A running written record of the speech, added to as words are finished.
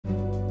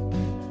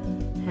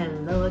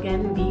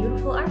again,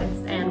 beautiful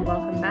artists, and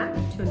welcome back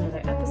to another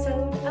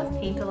episode of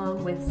Paint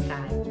Along with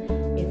Skye.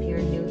 If you're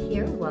new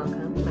here,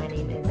 welcome. My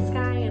name is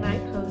Skye and I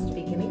post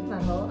beginning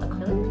level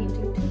acrylic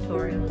painting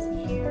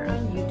tutorials here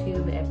on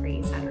YouTube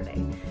every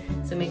Saturday.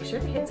 So make sure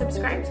to hit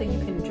subscribe so you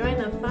can join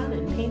the fun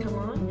and paint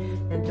along,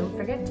 and don't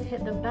forget to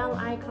hit the bell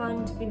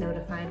icon to be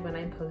notified when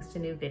I post a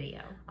new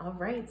video. All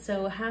right,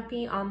 so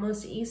happy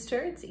almost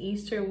Easter. It's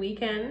Easter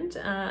weekend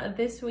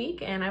this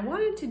week, and I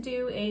wanted to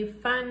do a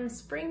fun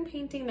spring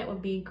painting that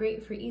would be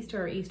great for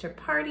Easter or Easter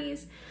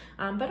parties,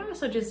 but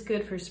also just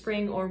good for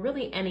spring or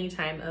really any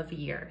time of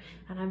year.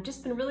 And I've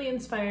just been really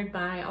inspired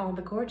by all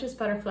the gorgeous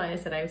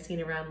butterflies that I've seen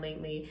around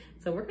lately.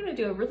 So we're gonna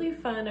do a really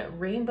fun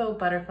rainbow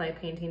butterfly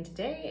painting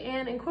today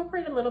and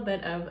incorporate a little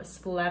bit of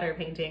splatter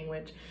painting,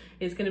 which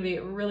is gonna be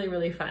really,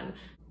 really fun.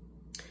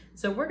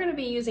 So we're gonna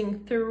be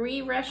using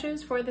 3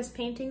 brushes for this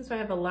painting. So I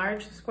have a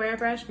large square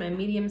brush, my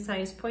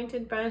medium-sized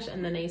pointed brush,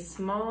 and then a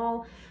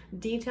small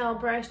detail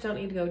brush. Don't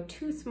need to go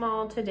too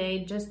small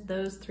today, just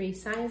those 3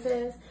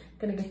 sizes.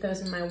 Gonna get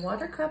those in my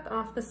water cup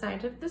off the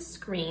side of the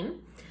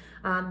screen.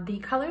 The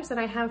colors that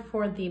I have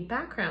for the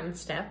background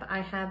step,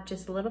 I have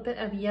just a little bit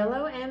of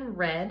yellow and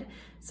red,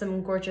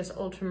 some gorgeous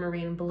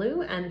ultramarine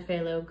blue and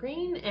phthalo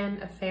green,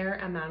 and a fair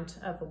amount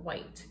of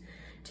white.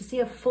 To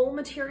see a full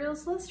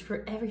materials list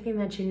for everything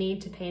that you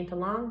need to paint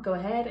along, go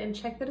ahead and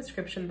check the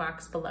description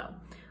box below.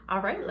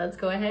 All right, let's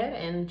go ahead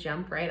and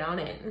jump right on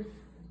in.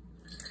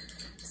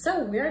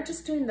 So we're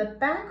just doing the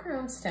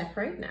background step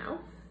right now.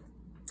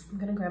 I'm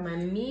gonna grab my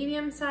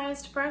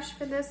medium-sized brush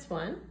for this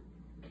one.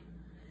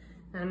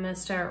 And I'm gonna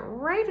start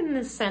right in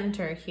the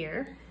center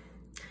here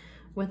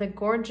with a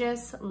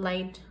gorgeous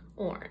light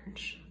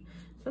orange.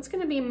 So it's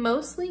gonna be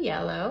mostly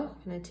yellow.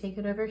 I'm gonna take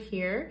it over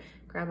here,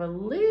 grab a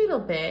little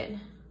bit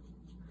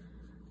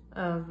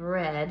of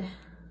red,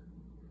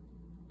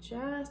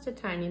 just a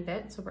tiny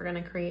bit. So we're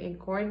gonna create a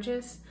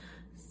gorgeous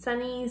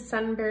sunny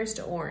sunburst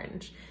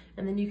orange.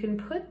 And then you can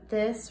put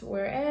this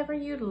wherever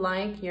you'd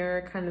like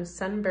your kind of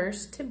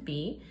sunburst to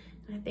be.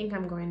 I think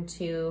I'm going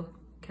to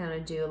kind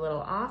of do a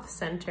little off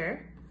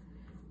center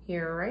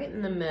here, right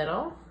in the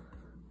middle.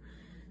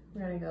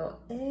 We're gonna go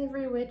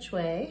every which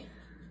way,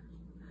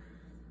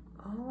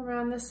 all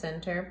around the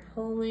center,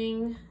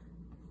 pulling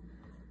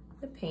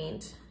the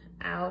paint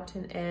out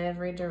in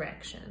every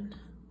direction.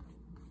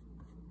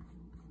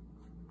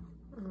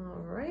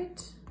 All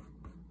right.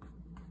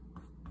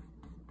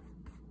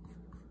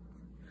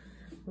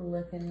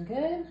 Looking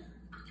good.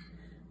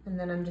 And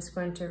then I'm just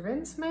going to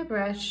rinse my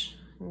brush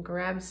and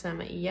grab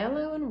some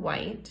yellow and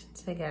white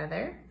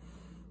together.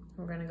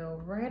 We're gonna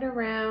go right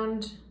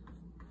around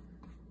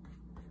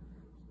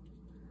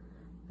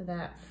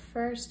that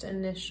first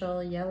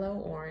initial yellow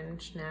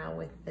orange now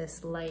with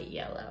this light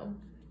yellow.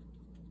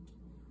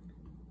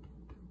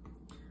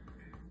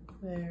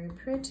 Very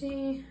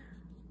pretty.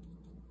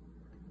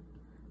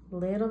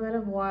 Little bit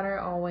of water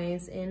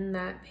always in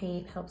that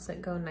paint helps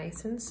it go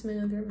nice and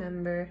smooth,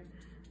 remember.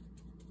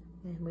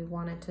 And we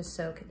want it to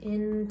soak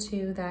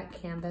into that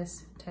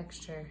canvas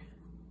texture.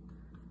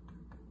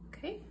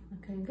 Okay,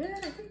 looking good.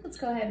 I think let's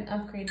go ahead and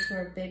upgrade to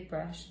our big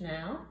brush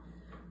now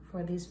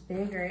for these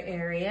bigger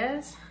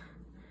areas.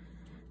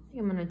 I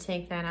think I'm gonna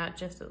take that out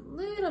just a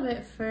little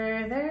bit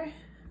further,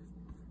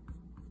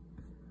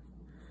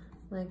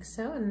 like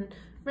so. And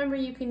remember,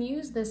 you can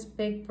use this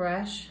big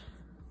brush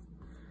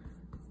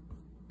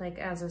like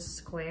as a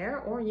square,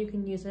 or you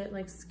can use it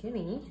like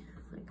skinny,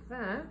 like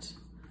that,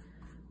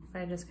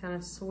 by just kind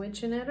of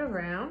switching it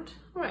around.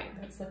 All right,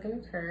 that's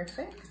looking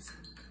perfect.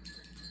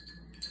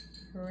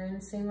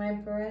 Rinsing my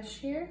brush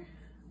here.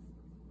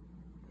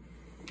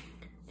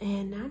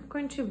 And now I'm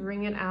going to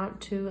bring it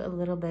out to a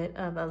little bit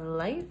of a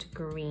light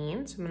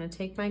green. So I'm gonna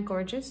take my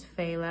gorgeous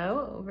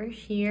phthalo over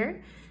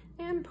here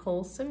and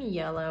pull some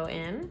yellow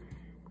in.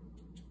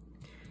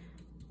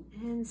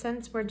 And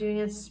since we're doing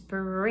a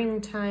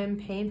springtime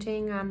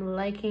painting, I'm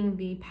liking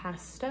the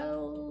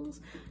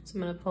pastels. So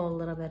I'm gonna pull a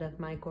little bit of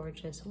my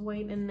gorgeous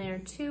white in there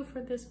too for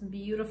this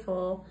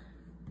beautiful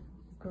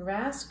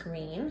grass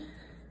green.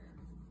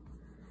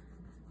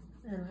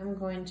 And I'm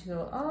going to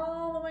go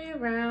all the way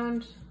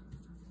around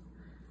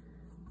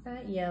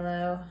that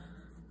yellow,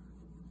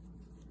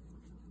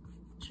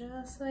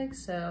 just like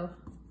so.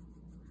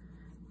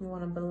 We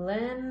want to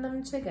blend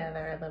them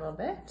together a little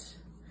bit.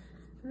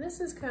 And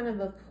this is kind of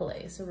a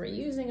play. So we're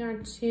using our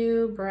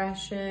 2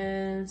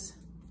 brushes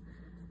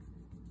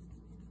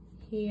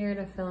here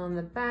to fill in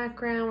the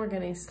background. We're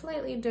getting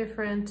slightly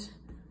different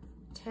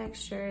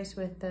textures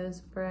with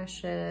those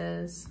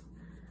brushes.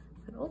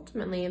 But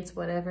ultimately, it's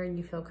whatever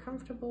you feel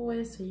comfortable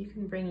with. So you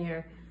can bring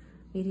your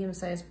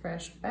medium-sized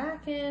brush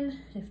back in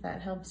if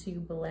that helps you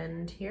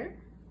blend here.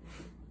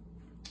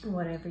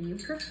 Whatever you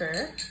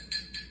prefer.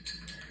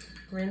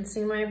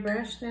 Rinsing my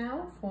brush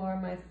now for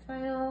my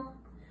final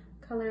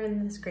color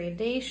in this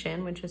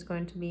gradation, which is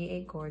going to be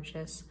a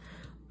gorgeous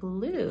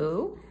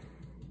blue.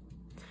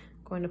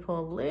 Going to pull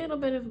a little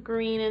bit of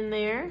green in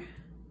there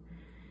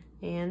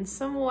and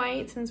some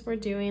white since we're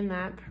doing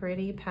that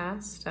pretty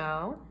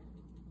pastel.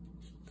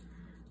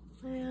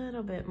 A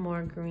little bit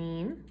more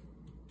green.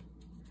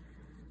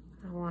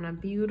 I want a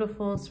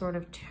beautiful sort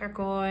of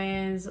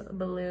turquoise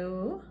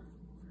blue.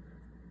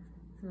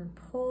 And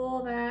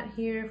pull that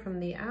here from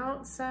the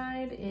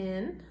outside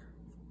in,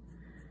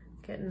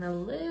 getting a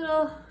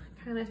little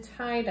kind of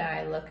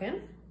tie-dye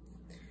looking.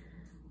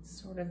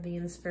 Sort of the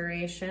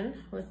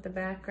inspiration with the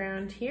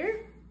background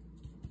here.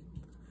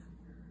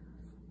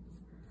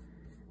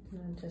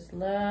 I just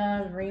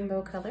love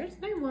rainbow colors,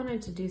 and I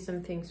wanted to do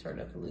something sort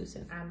of loose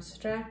and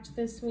abstract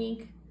this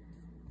week.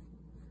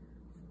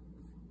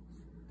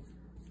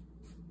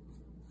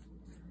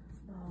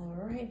 All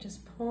right,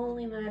 just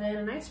pulling that in,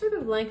 and I sort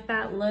of like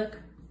that look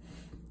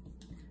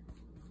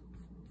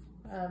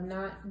of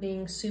not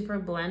being super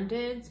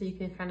blended, so you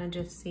can kind of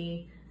just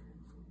see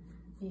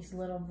these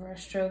little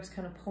brush strokes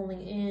kind of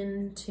pulling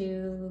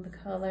into the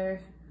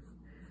color.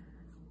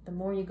 The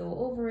more you go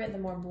over it, the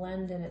more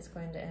blended it's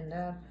going to end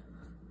up.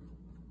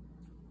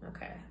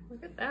 Okay,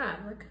 look at that,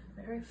 look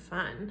very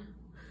fun.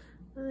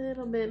 A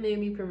little bit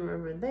maybe from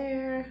over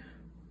there.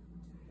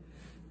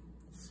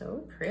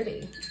 So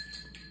pretty.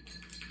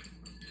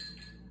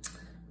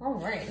 All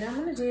right, now I'm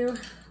gonna do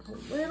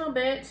a little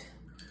bit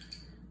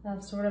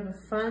of sort of a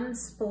fun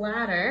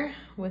splatter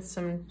with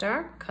some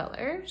dark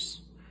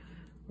colors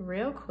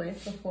real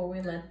quick before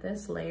we let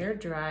this layer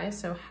dry.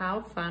 So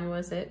how fun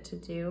was it to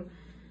do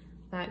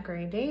that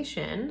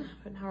gradation?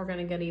 But now we're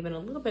gonna get even a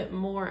little bit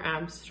more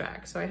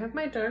abstract. So I have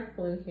my dark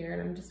blue here,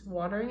 and I'm just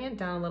watering it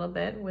down a little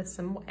bit with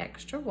some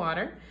extra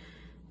water,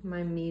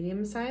 my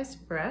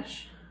medium-sized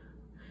brush.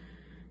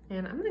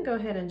 And I'm gonna go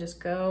ahead and just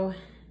go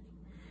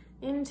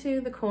into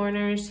the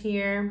corners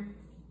here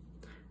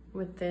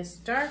with this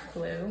dark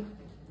blue,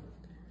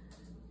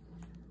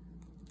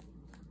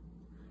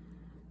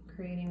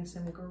 creating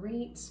some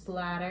great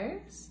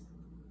splatters.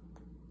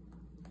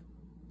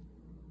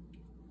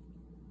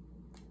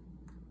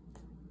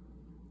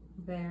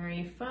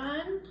 Very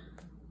fun.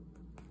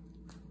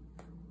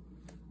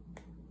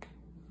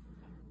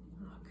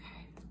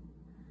 Okay.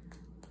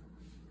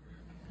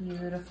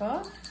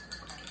 Beautiful.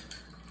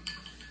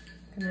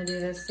 Gonna do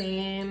the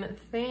same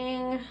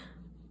thing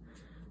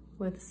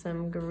with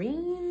some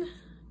green.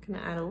 Gonna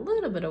add a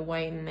little bit of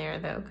white in there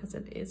though, because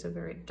it is a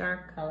very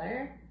dark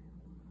color.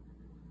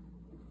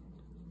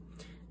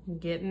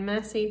 Getting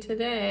messy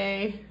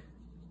today.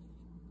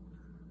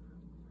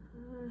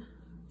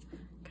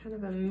 Kind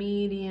of a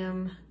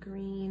medium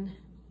green.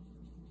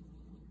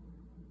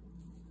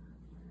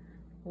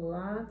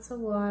 Lots of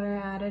water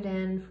added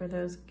in for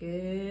those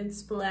good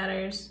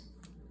splatters.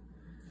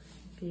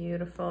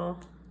 Beautiful.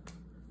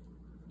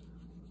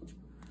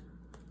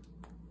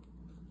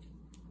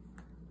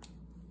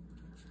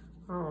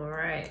 All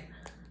right.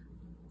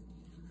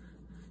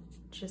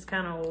 Just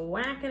kind of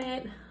whacking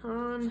it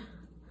on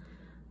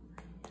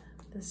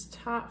this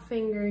top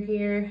finger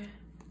here.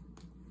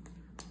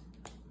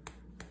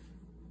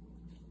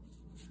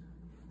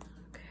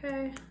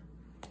 Okay,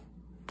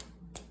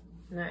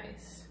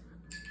 nice.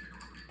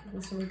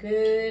 And some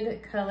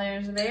good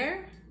colors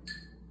there.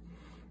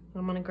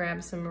 I'm gonna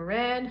grab some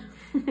red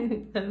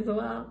as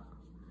well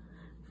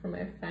for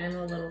my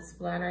final little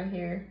splatter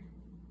here.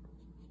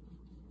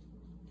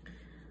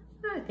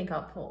 I think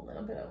I'll pull a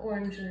little bit of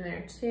orange in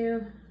there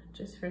too,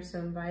 just for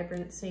some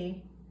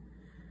vibrancy.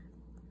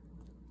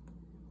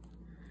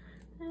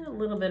 And a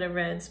little bit of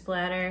red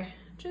splatter,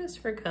 just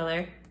for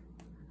color.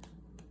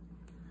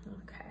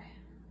 Okay.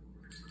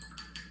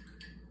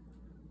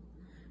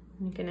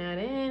 You can add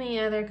any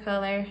other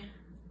color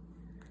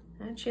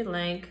that you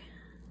like.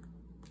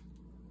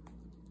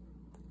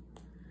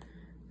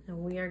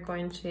 And we are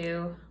going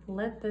to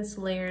let this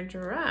layer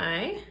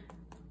dry.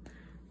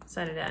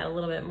 Decided to add a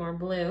little bit more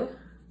blue.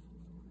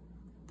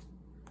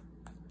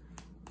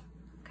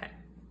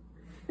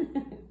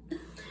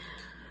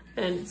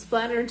 And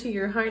splatter to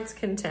your heart's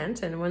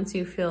content, and once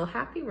you feel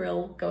happy,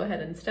 we'll go ahead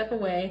and step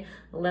away,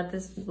 let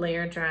this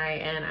layer dry,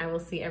 and I will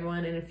see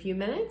everyone in a few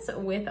minutes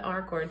with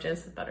our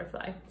gorgeous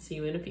butterfly. See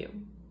you in a few.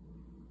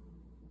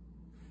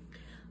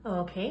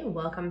 Okay,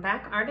 welcome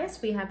back,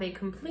 artists. We have a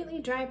completely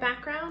dry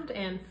background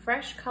and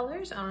fresh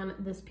colors on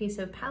this piece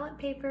of palette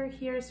paper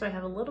here. So I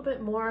have a little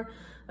bit more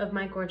of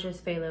my gorgeous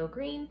phthalo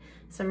green,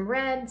 some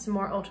red, some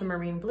more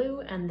ultramarine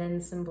blue, and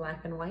then some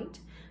black and white.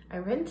 I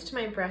rinsed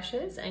my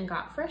brushes and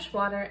got fresh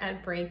water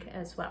at break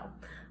as well.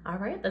 All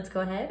right, let's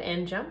go ahead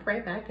and jump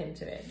right back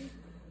into it.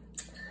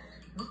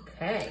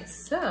 Okay,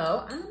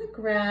 so I'm gonna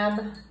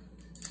grab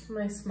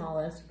my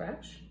smallest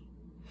brush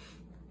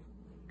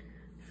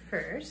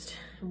first.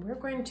 We're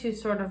going to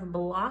sort of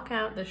block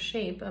out the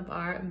shape of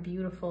our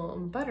beautiful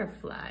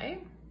butterfly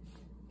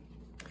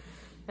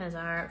as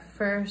our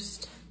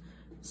first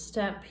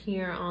step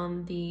here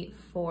on the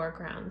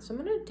foreground. So I'm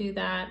gonna do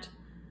that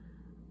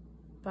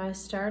by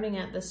starting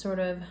at the sort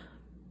of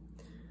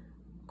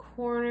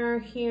corner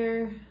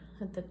here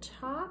at the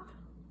top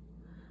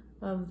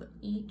of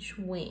each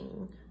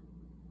wing.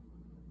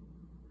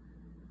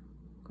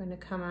 I'm going to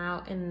come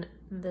out in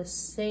the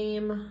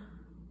same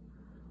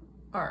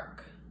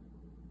arc.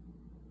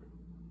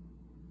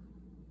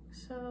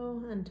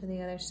 So, and to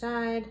the other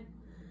side,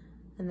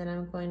 And then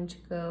I'm going to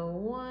go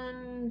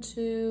 1,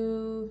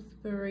 2,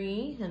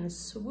 3 and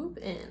swoop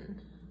in.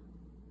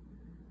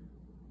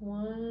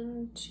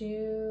 1,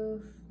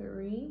 2,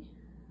 3.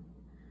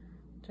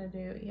 Did I do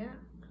it? Yeah.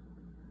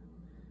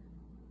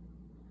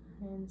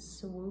 And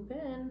swoop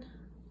in.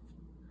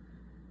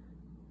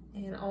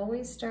 And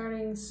always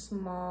starting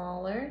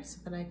smaller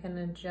so that I can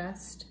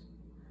adjust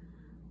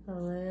a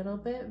little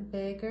bit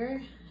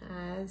bigger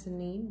as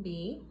need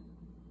be.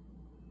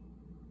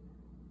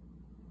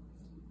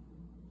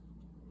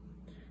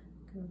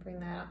 I'm gonna bring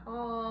that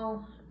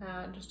all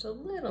out just a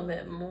little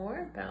bit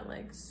more, about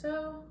like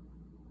so.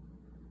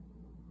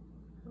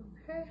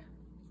 Okay.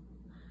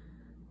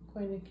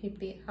 I'm going to keep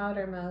the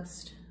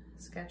outermost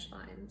sketch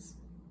lines.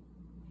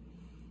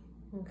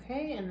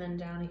 Okay, and then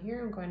down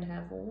here I'm going to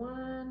have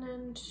 1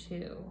 and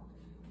 2.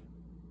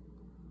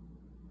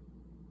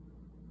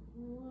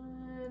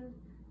 1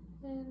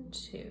 and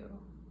 2.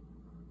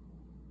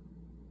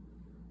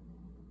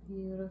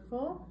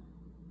 Beautiful.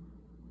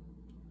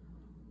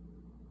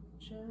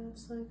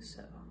 Just like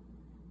so.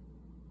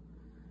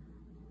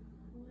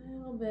 A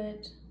little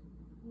bit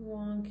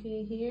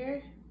wonky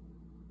here.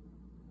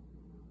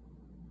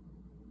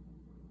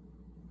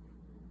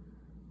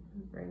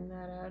 Bring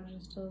that out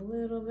just a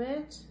little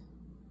bit.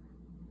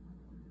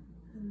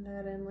 And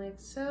that in like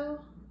so.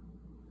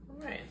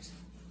 All right.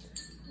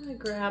 I'm going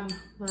to grab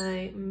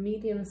my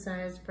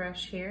medium-sized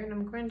brush here and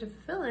I'm going to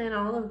fill in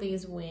all of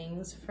these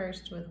wings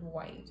first with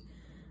white.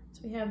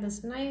 So we have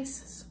this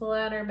nice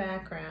splatter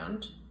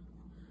background,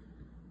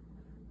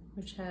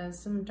 which has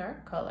some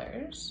dark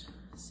colors.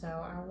 So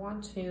I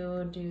want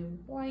to do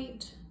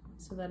white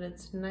so that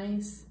it's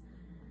nice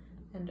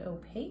and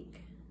opaque.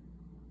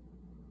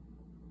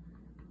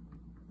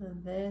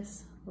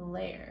 This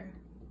layer.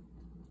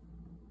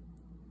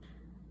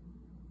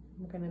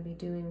 I'm going to be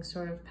doing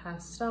sort of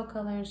pastel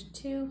colors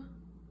too,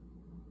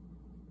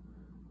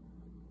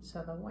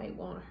 so the white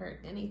won't hurt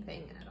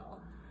anything at all.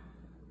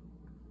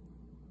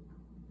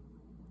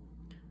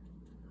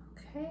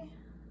 Okay.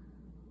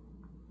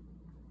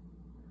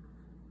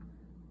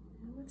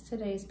 And with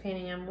today's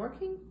painting, I'm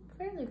working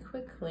fairly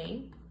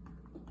quickly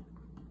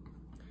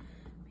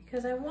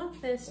because I want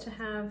this to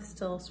have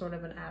still sort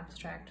of an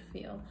abstract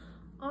feel.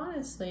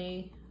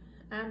 Honestly,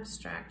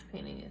 abstract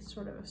painting is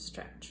sort of a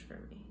stretch for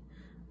me.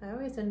 I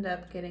always end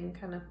up getting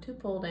kind of too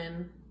pulled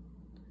in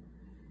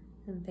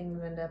and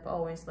things end up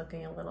always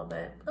looking a little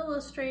bit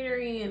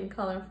illustratory and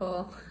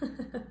colorful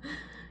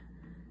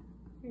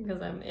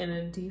because I'm in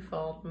a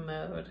default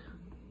mode,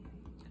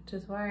 which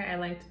is why I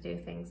like to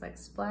do things like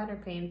splatter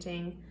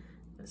painting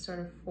that sort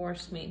of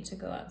force me to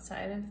go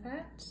outside of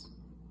that.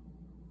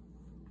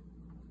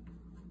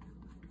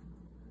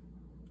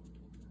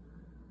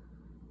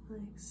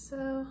 Like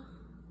so.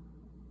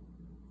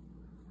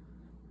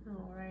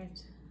 All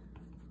right.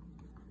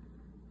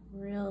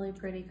 Really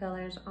pretty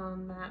colors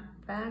on that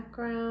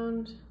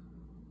background.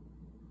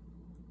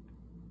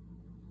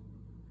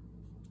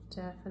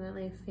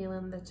 Definitely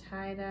feeling the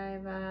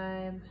tie-dye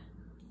vibe.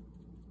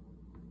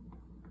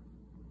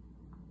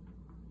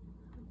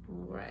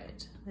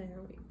 Right,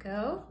 there we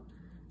go.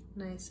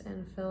 Nice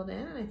and filled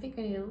in. I think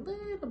I need a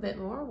little bit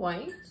more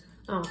white.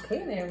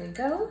 Okay, there we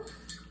go.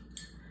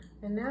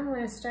 And now I'm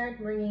going to start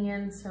bringing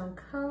in some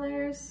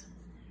colors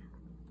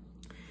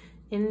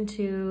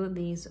into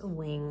these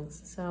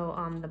wings. So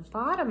on the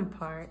bottom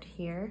part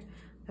here,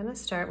 I'm gonna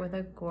start with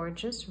a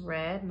gorgeous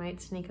red,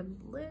 might sneak a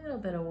little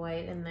bit of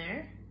white in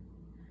there.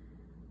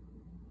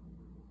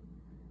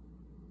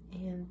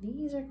 And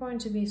these are going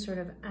to be sort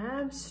of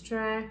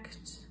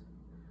abstract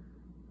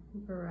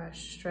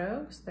brush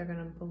strokes. They're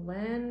gonna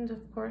blend,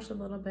 of course, a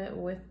little bit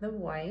with the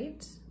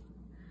white.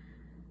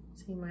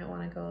 So you might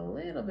wanna go a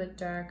little bit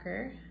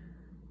darker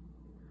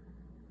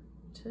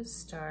to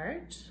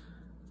start.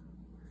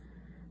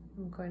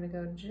 I'm going to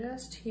go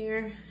just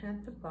here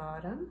at the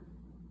bottom.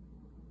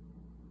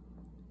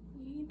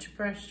 Each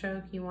brush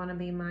stroke, you want to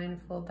be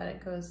mindful that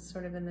it goes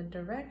sort of in the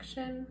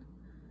direction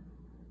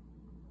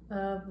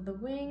of the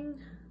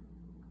wing.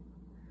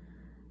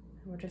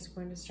 We're just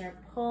going to start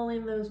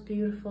pulling those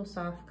beautiful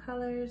soft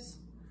colors.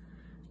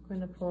 I'm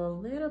going to pull a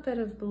little bit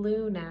of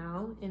blue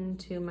now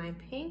into my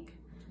pink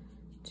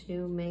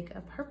to make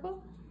a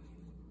purple.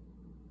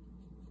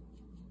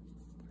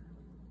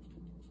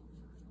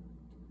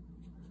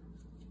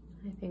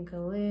 I think a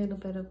little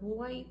bit of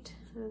white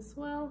as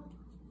well.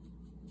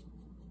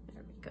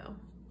 There we go.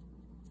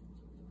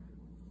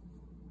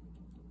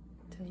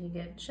 Until you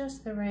get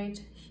just the right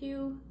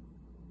hue.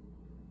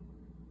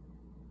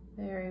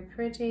 Very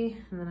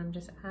pretty. And then I'm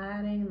just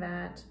adding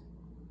that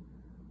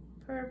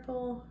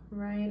purple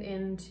right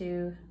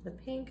into the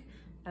pink,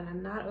 and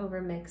I'm not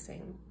over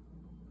mixing.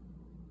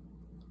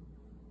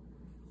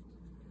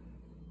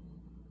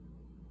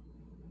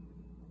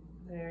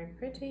 Very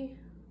pretty.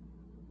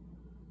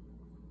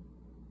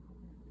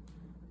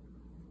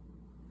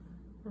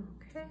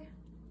 Okay.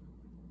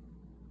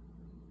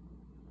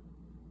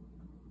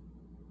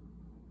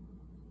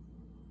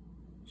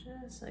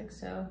 Just like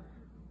so.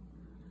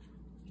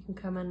 You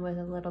can come in with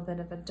a little bit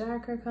of a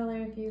darker color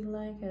if you'd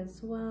like as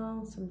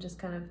well. So I'm just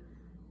kind of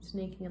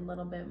sneaking a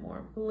little bit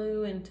more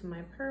blue into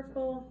my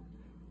purple.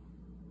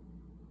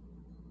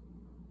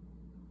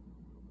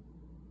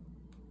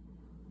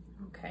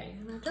 Okay,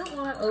 and I don't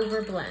want to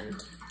over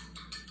blend.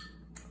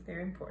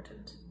 Very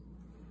important.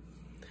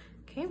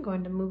 Okay, I'm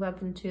going to move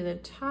up into the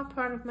top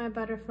part of my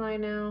butterfly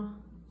now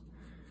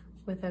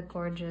with a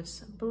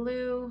gorgeous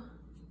blue.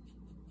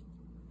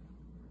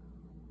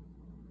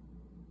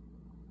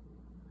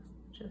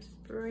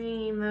 Just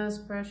bringing those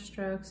brush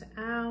strokes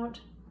out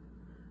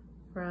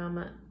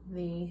from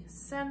the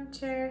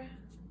center.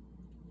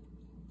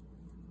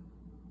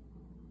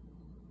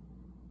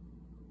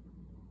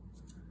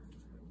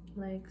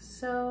 Like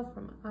so,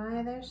 from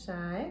either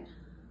side.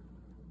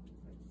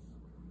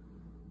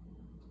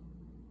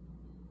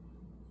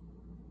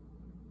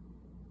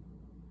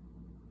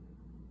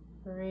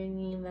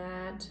 Bringing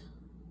that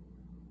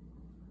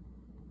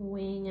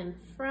wing in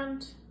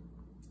front.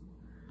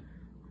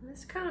 And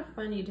it's kind of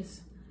fun, you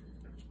just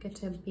get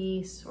to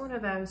be sort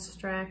of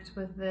abstract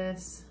with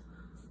this.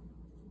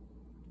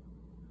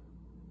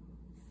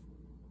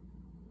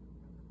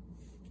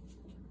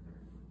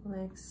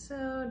 Like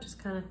so,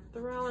 just kind of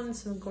throwing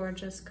some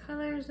gorgeous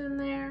colors in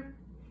there.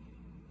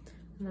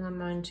 And then I'm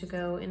going to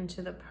go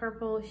into the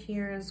purple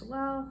here as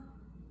well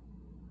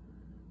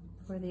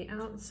for the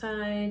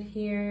outside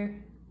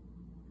here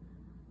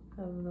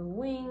of the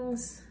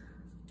wings.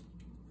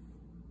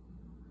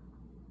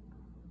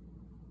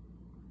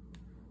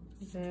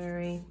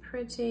 Very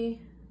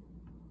pretty.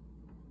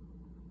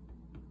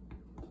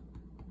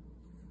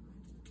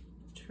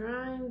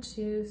 Trying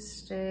to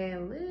stay a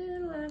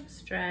little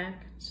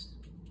abstract.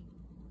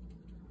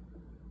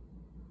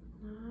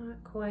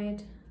 Not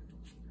quite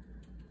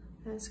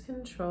as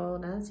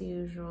controlled as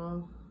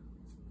usual,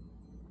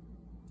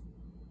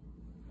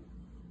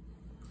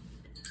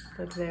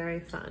 but very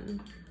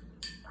fun.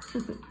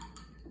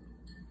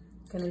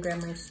 Gonna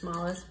grab my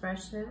smallest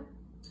brush now.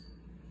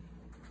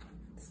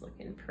 It's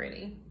looking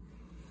pretty.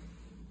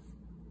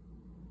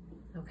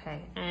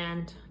 Okay,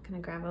 and I'm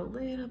gonna grab a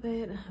little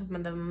bit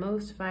of the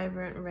most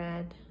vibrant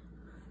red.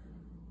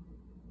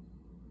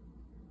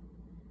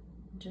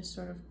 Just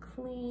sort of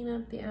clean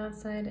up the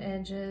outside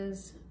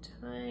edges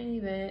a tiny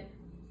bit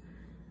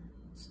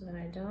so that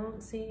I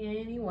don't see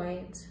any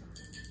white.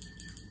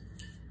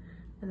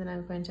 And then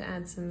I'm going to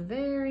add some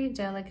very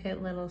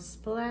delicate little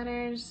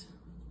splatters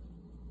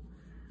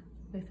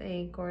with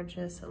a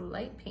gorgeous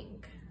light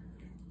pink.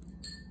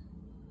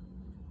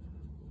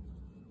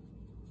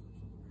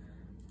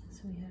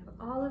 So we have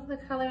all of the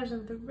colors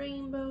of the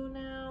rainbow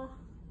now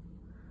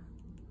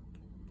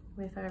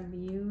with our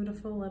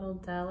beautiful little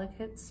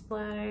delicate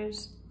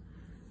splatters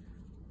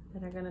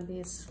that are going to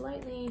be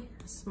slightly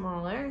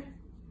smaller,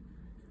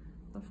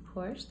 of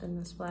course, than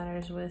the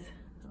splatters with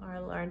our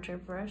larger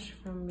brush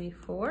from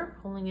before,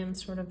 pulling in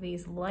sort of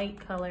these light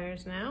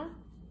colors now.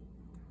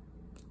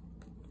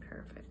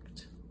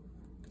 Perfect.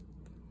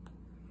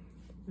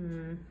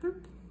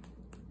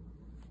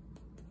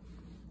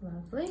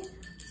 Lovely.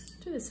 Let's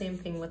do the same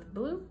thing with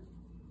blue.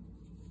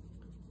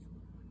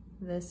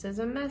 This is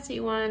a messy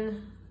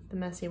one. The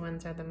messy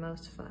ones are the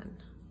most fun.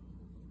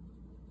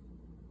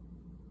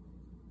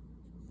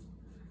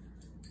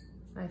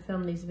 I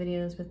filmed these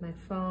videos with my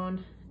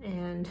phone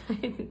and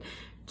I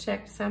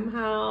checked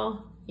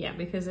somehow, yeah,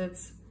 because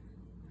it's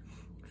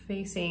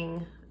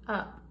facing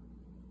up.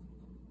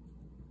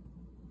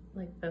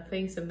 Like the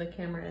face of the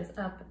camera is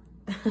up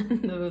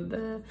and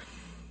the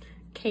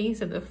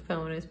case of the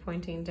phone is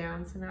pointing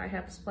down. So now I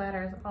have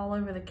splatters all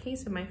over the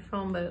case of my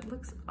phone, but it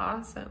looks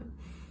awesome.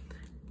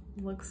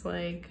 It looks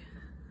like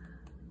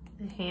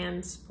a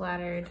hand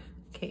splattered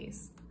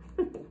case.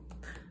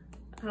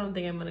 I don't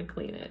think I'm gonna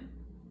clean it.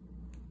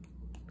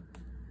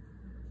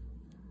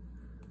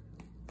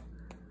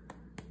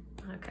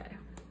 Okay,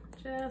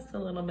 just a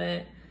little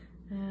bit.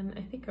 And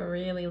I think a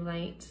really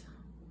light,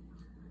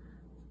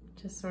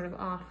 just sort of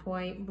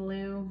off-white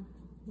blue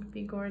would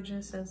be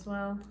gorgeous as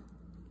well.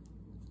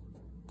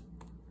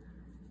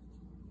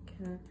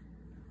 Can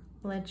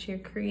let your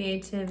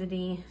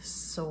creativity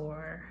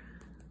soar.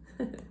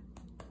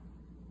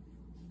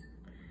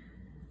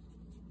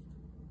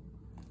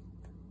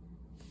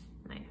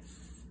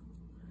 Nice.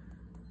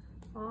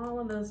 All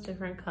of those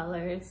different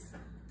colors.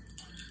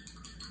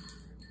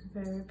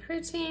 Very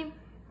pretty.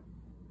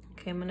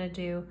 Okay, I'm gonna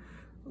do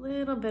a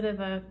little bit of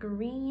a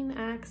green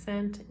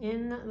accent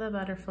in the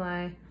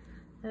butterfly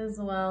as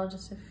well.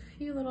 Just a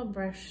few little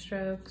brush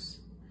strokes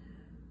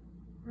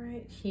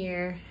right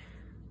here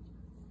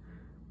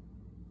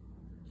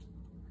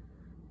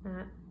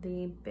at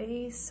the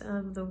base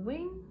of the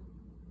wing.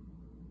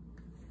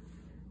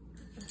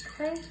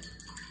 Okay,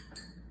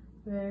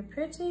 very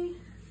pretty.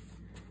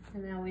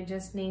 And now we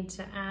just need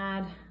to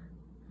add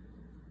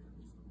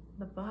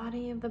the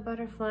body of the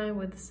butterfly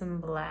with some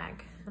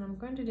black. And I'm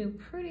going to do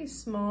pretty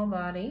small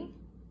body,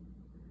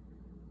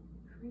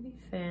 pretty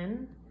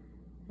thin,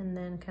 and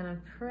then kind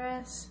of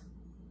press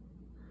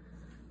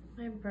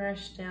my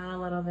brush down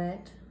a little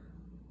bit.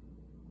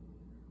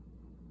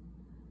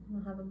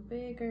 I'll have a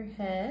bigger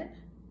head,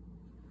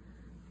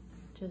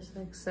 just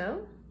like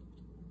so.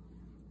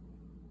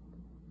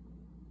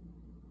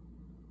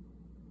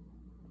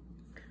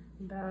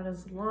 About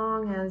as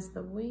long as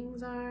the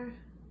wings are.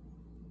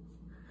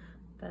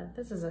 But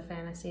this is a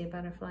fantasy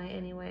butterfly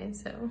anyway,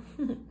 so.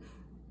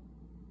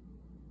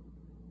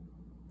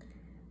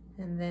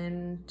 And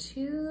then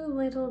 2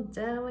 little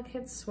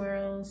delicate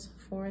swirls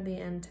for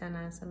the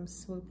antennas. I'm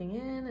swooping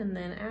in and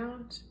then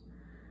out,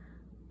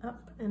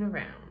 up and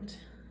around.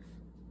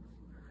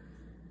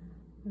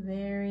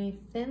 Very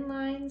thin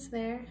lines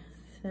there,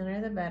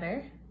 thinner the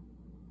better.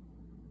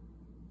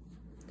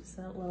 Just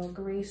that little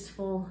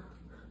graceful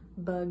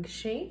bug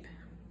shape.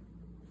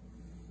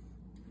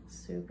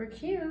 Super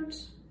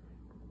cute.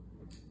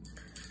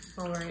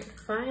 All right,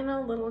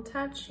 final little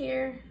touch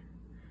here.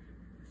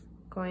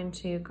 Going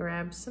to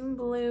grab some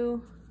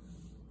blue.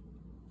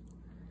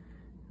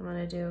 I'm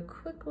gonna do a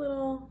quick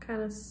little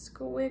kind of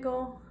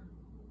squiggle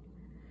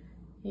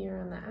here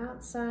on the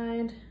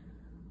outside.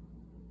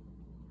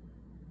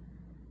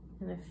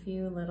 And a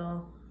few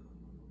little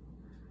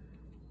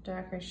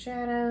darker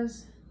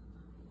shadows,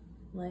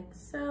 like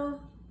so.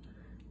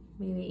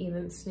 Maybe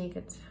even sneak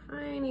a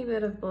tiny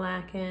bit of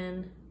black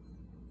in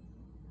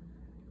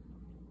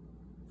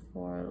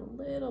for a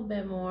little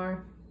bit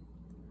more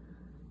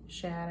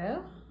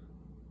shadow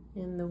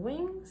in the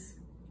wings.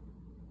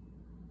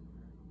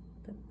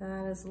 But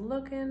that is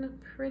looking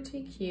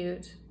pretty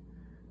cute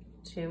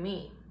to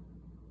me.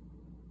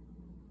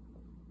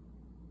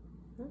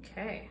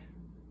 Okay.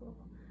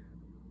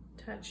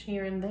 Touch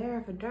here and there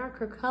of a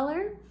darker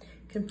color.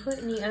 You can put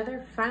any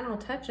other final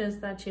touches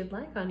that you'd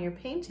like on your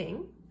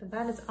painting. But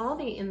that is all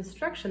the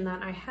instruction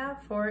that I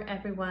have for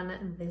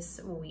everyone this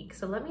week.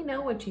 So let me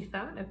know what you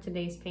thought of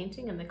today's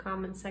painting in the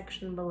comment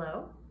section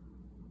below.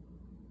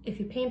 If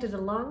you painted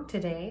along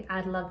today,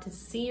 I'd love to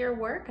see your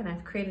work, and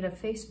I've created a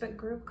Facebook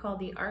group called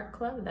the Art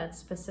Club that's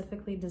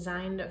specifically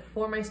designed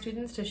for my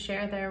students to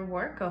share their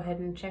work. Go ahead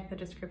and check the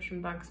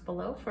description box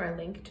below for a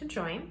link to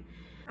join.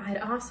 I'd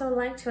also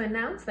like to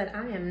announce that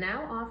I am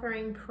now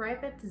offering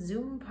private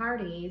Zoom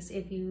parties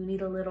if you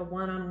need a little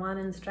one-on-one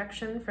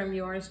instruction from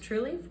yours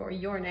truly for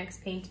your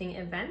next painting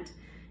event.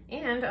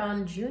 And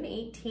on June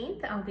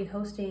 18th, I'll be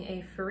hosting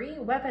a free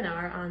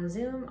webinar on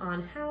Zoom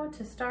on how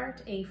to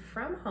start a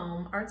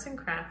from-home arts and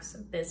crafts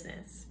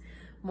business.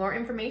 More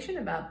information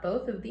about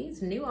both of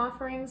these new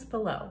offerings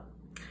below.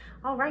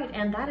 All right,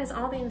 and that is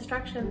all the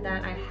instruction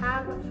that I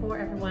have for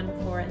everyone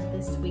for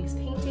this week's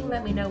painting.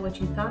 Let me know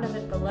what you thought of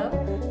it below.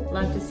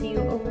 Love to see you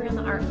over in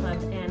the Art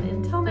Club. And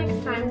until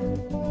next time,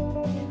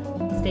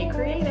 stay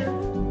creative.